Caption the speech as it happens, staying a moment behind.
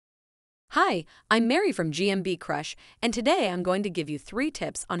Hi, I'm Mary from GMB Crush, and today I'm going to give you 3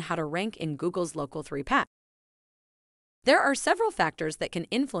 tips on how to rank in Google's Local 3-Pack. There are several factors that can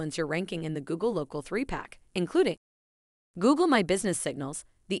influence your ranking in the Google Local 3-Pack, including Google My Business signals.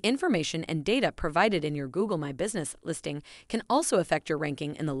 The information and data provided in your Google My Business listing can also affect your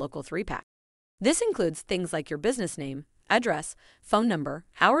ranking in the Local 3-Pack. This includes things like your business name, address, phone number,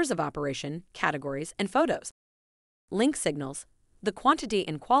 hours of operation, categories, and photos. Link signals. The quantity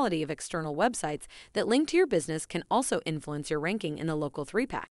and quality of external websites that link to your business can also influence your ranking in the Local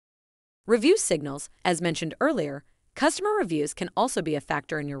 3-Pack. Review signals. As mentioned earlier, customer reviews can also be a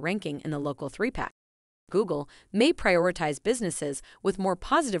factor in your ranking in the Local 3-Pack. Google may prioritize businesses with more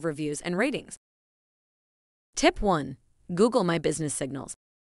positive reviews and ratings. Tip 1. Google My Business signals.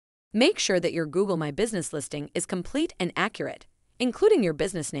 Make sure that your Google My Business listing is complete and accurate, including your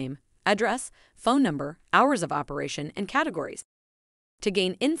business name, address, phone number, hours of operation, and categories. To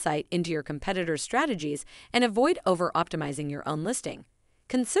gain insight into your competitors' strategies and avoid over-optimizing your own listing,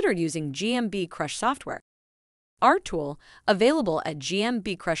 consider using GMB Crush software. Our tool, available at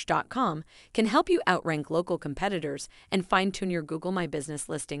gmbcrush.com, can help you outrank local competitors and fine-tune your Google My Business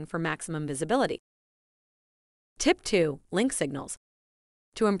listing for maximum visibility. Tip 2. Link signals.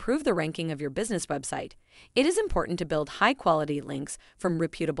 To improve the ranking of your business website, it is important to build high-quality links from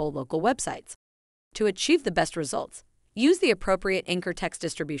reputable local websites. To achieve the best results, use the appropriate anchor text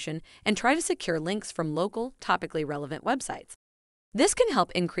distribution and try to secure links from local, topically relevant websites. This can help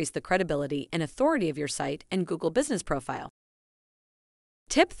increase the credibility and authority of your site and Google Business profile.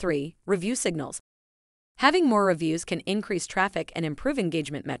 Tip 3. Review signals. Having more reviews can increase traffic and improve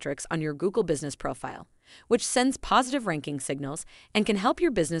engagement metrics on your Google Business profile, which sends positive ranking signals and can help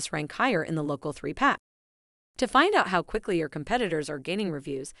your business rank higher in the Local 3-Pack. To find out how quickly your competitors are gaining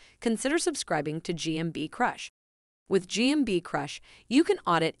reviews, consider subscribing to GMB Crush. With GMB Crush, you can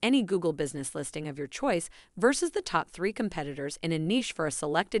audit any Google business listing of your choice versus the top 3 competitors in a niche for a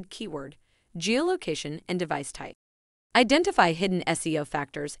selected keyword, geolocation, and device type. Identify hidden SEO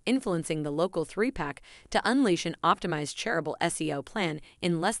factors influencing the Local 3-Pack to unleash an optimized shareable SEO plan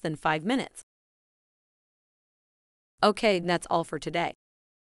in less than 5 minutes. Okay, that's all for today.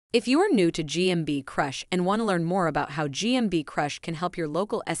 If you are new to GMB Crush and want to learn more about how GMB Crush can help your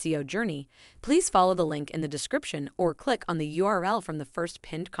local SEO journey, please follow the link in the description or click on the URL from the first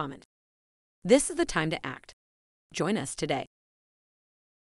pinned comment. This is the time to act. Join us today.